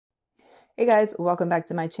Hey guys, welcome back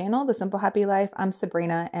to my channel, The Simple Happy Life. I'm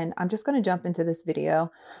Sabrina and I'm just going to jump into this video.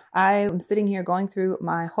 I'm sitting here going through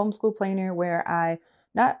my homeschool planner where I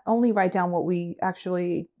not only write down what we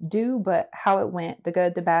actually do, but how it went, the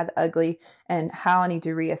good, the bad, the ugly, and how I need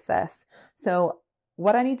to reassess. So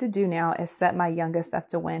what I need to do now is set my youngest up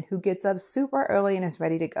to win, who gets up super early and is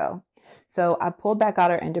ready to go. So I pulled back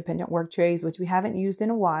out our independent work trays, which we haven't used in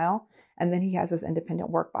a while. And then he has this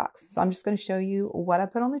independent work box. So I'm just going to show you what I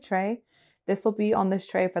put on the tray. This will be on this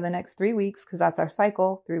tray for the next 3 weeks because that's our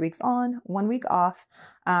cycle, 3 weeks on, 1 week off.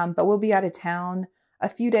 But we'll be out of town a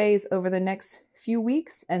few days over the next few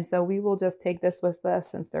weeks. And so we will just take this with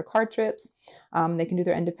us since they're car trips. They can do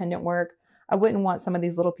their independent work. I wouldn't want some of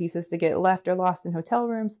these little pieces to get left or lost in hotel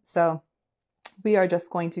rooms. So we are just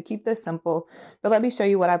going to keep this simple. But let me show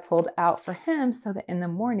you what I pulled out for him so that in the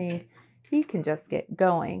morning he can just get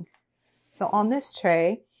going. So on this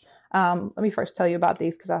tray, let me first tell you about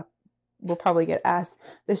these because we'll probably get asked.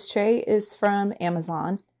 This tray is from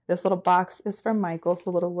Amazon. This little box is from Michael's, a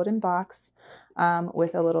little wooden box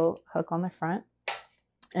with a little hook on the front.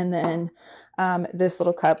 And then this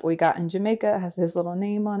little cup we got in Jamaica has his little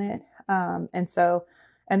name on it.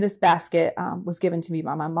 And this basket was given to me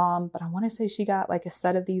by my mom, but I want to say she got like a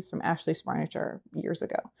set of these from Ashley's Furniture years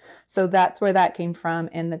ago. So that's where that came from.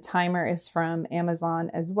 And the timer is from Amazon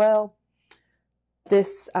as well.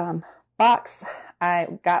 This box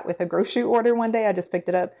I got with a grocery order one day. I just picked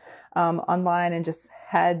it up online and just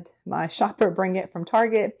had my shopper bring it from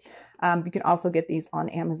Target. You can also get these on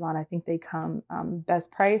Amazon. I think they come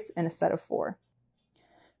best price in a set of 4.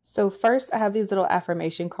 So first I have these little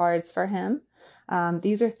affirmation cards for him.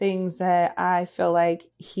 These are things that I feel like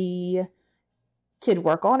he could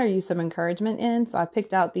work on or use some encouragement in. So I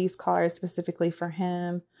picked out these cards specifically for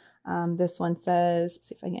him. This one says,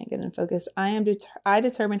 see if I can't get in focus. I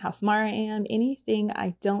determine how smart I am. Anything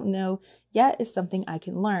I don't know yet is something I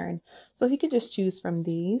can learn. So he could just choose from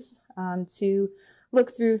these to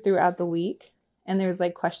look throughout the week. And there's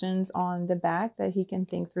like questions on the back that he can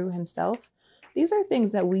think through himself. These are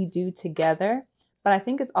things that we do together, but I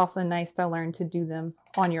think it's also nice to learn to do them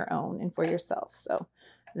on your own and for yourself. So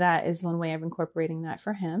that is one way of incorporating that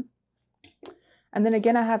for him. And then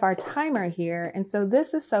again, I have our timer here. And so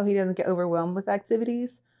this is so he doesn't get overwhelmed with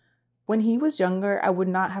activities. When he was younger, I would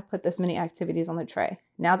not have put this many activities on the tray.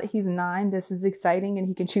 Now that he's 9, this is exciting and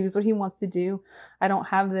he can choose what he wants to do. I don't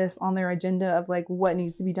have this on their agenda of like what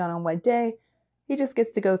needs to be done on what day. He just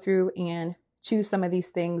gets to go through and choose some of these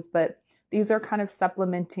things, but these are kind of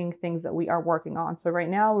supplementing things that we are working on. So right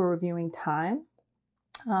now we're reviewing time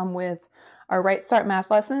with our Right Start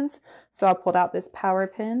math lessons. So I pulled out this power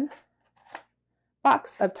pin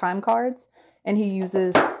box of time cards and he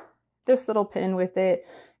uses this little pin with it.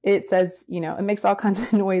 It says, it makes all kinds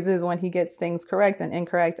of noises when he gets things correct and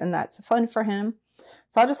incorrect, and that's fun for him.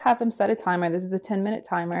 So I'll just have him set a timer. This is a 10-minute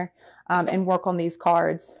timer and work on these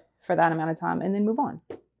cards for that amount of time and then move on.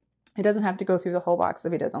 He doesn't have to go through the whole box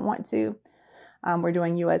if he doesn't want to. We're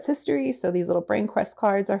doing U.S. history, so these little brain quest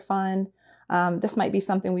cards are fun. This might be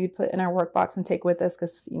something we'd put in our work box and take with us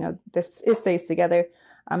because, it stays together.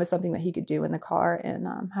 It's something that he could do in the car and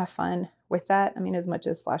have fun with that. I mean, as much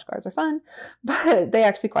as flashcards are fun, but they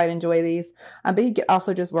actually quite enjoy these. But he could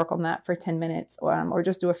also just work on that for 10 minutes or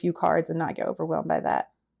just do a few cards and not get overwhelmed by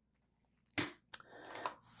that.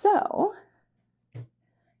 So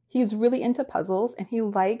he's really into puzzles and he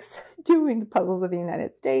likes doing the puzzles of the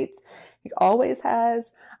United States. He always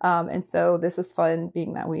has. And so this is fun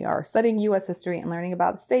being that we are studying U.S. history and learning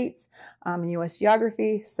about the states and U.S.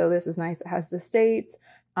 geography. So this is nice. It has the states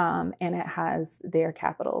and it has their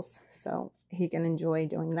capitals. So he can enjoy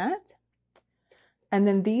doing that. And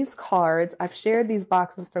then these cards, I've shared these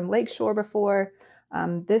boxes from Lakeshore before.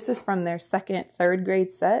 This is from their 2nd, 3rd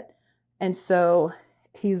grade set. And so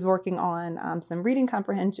he's working on some reading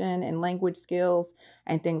comprehension and language skills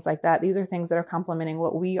and things like that. These are things that are complementing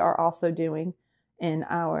what we are also doing in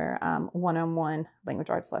our one-on-one language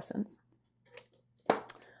arts lessons.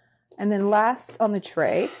 And then last on the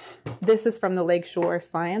tray, this is from the Lakeshore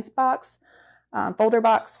Science box, folder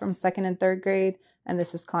box from 2nd and 3rd grade. And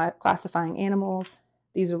this is classifying animals.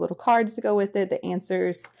 These are little cards to go with it. The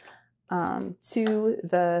answers to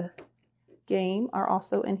the game are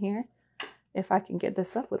also in here. If I can get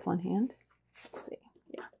this up with one hand, let's see.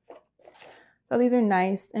 Yeah. So these are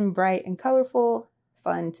nice and bright and colorful,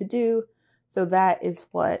 fun to do. So that is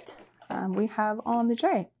what we have on the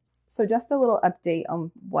tray. So just a little update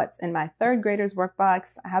on what's in my 3rd grader's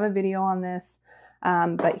workbox. I have a video on this,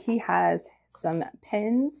 but he has some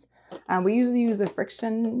pens. We usually use the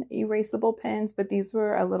friction erasable pens, but these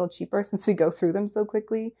were a little cheaper since we go through them so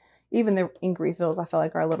quickly. Even the ink refills, I feel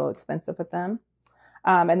like, are a little expensive with them.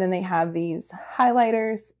 And then they have these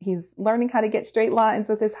highlighters. He's learning how to get straight lines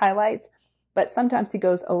with his highlights, but sometimes he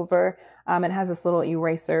goes over and has this little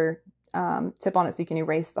eraser tip on it so you can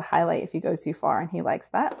erase the highlight if you go too far, and he likes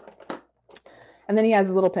that. And then he has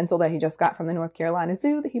a little pencil that he just got from the North Carolina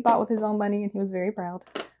Zoo that he bought with his own money, and he was very proud.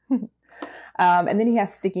 And then he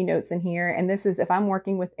has sticky notes in here. And this is if I'm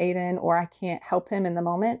working with Aiden or I can't help him in the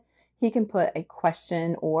moment, he can put a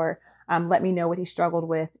question or let me know what he struggled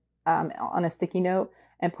with on a sticky note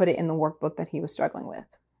and put it in the workbook that he was struggling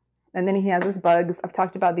with. And then he has his bugs. I've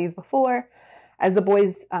talked about these before. As the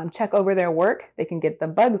boys check over their work, they can get the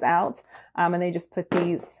bugs out and they just put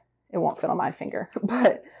these, it won't fit on my finger,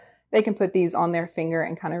 but they can put these on their finger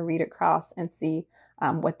and kind of read across and see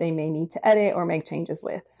what they may need to edit or make changes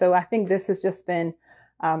with. So I think this has just been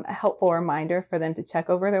a helpful reminder for them to check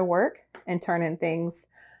over their work and turn in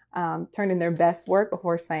their best work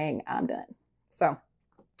before saying, I'm done. So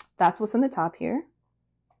that's what's in the top here.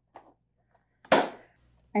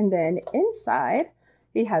 And then inside,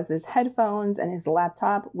 he has his headphones and his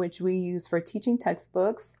laptop, which we use for teaching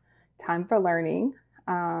textbooks, time for learning,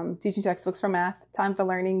 teaching textbooks for math, time for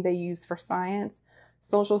learning they use for science,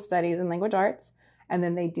 social studies, and language arts. And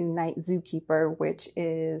then they do Night Zookeeper, which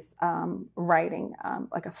is writing,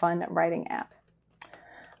 like a fun writing app.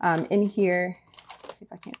 In here, let's see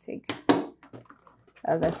if I can't take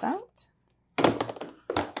this out.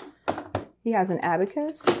 He has an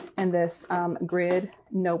abacus and this grid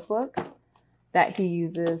notebook that he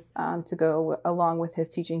uses to go along with his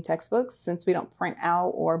teaching textbooks, since we don't print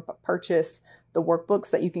out or purchase the workbooks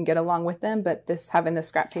that you can get along with them, but having the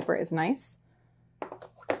scrap paper is nice.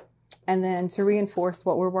 And then to reinforce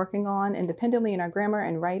what we're working on independently in our grammar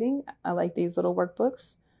and writing, I like these little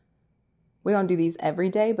workbooks. We don't do these every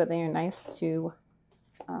day, but they are nice to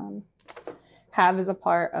have as a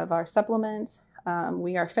part of our supplements.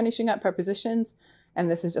 We are finishing up prepositions, and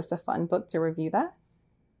this is just a fun book to review that.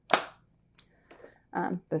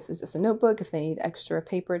 This is just a notebook if they need extra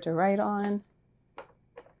paper to write on.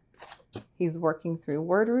 He's working through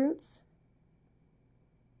word roots.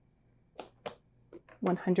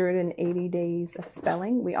 180 days of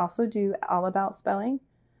spelling. We also do all about spelling.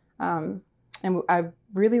 And I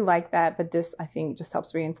really like that, but this I think just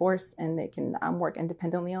helps reinforce, and they can work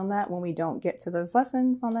independently on that when we don't get to those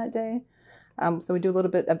lessons on that day. So we do a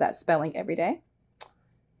little bit of that spelling every day.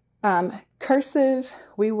 Cursive,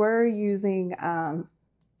 we were using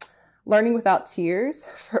Learning Without Tears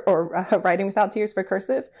or Writing Without Tears for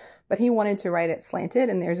cursive, but he wanted to write it slanted,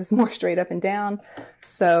 and there's just more straight up and down.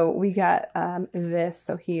 So we got this.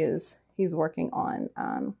 So he's working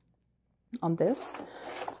on this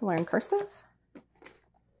to learn cursive.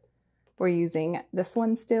 We're using this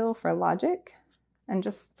one still for logic and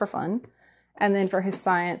just for fun. And then for his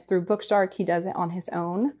science through Bookshark, he does it on his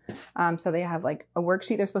own. So they have like a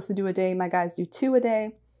worksheet they're supposed to do a day. My guys do 2 a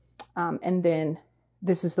day. And then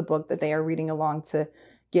this is the book that they are reading along to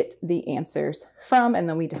get the answers from. And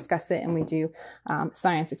then we discuss it and we do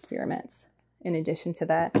science experiments in addition to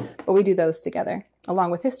that. But we do those together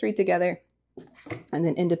along with history together. And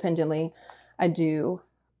then independently, I do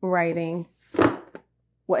writing.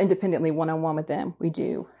 Well, independently, one-on-one with them, we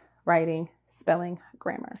do writing, spelling,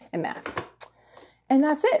 grammar, and math. And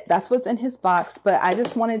that's it. That's what's in his box. But I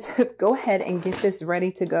just wanted to go ahead and get this ready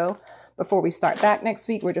to go before we start back next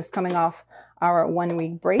week. We're just coming off our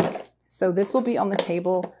 1-week break. So this will be on the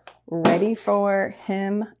table ready for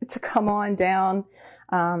him to come on down.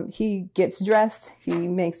 He gets dressed. He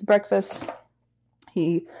makes breakfast.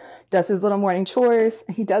 He does his little morning chores.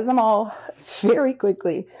 He does them all very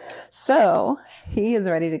quickly. So he is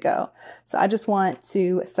ready to go. So I just want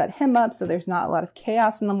to set him up so there's not a lot of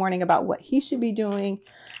chaos in the morning about what he should be doing.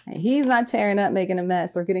 And he's not tearing up, making a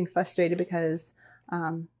mess, or getting frustrated because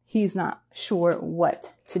he's not sure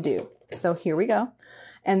what to do. So here we go.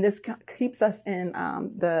 And this keeps us in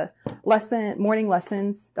the morning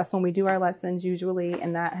lessons. That's when we do our lessons usually.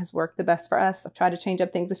 And that has worked the best for us. I've tried to change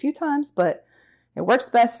up things a few times, but it works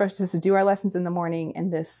best for us just to do our lessons in the morning,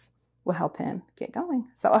 and this will help him get going.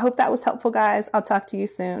 So I hope that was helpful, guys. I'll talk to you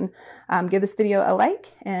soon. Give this video a like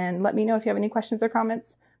and let me know if you have any questions or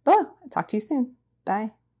comments below. Talk to you soon.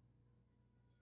 Bye.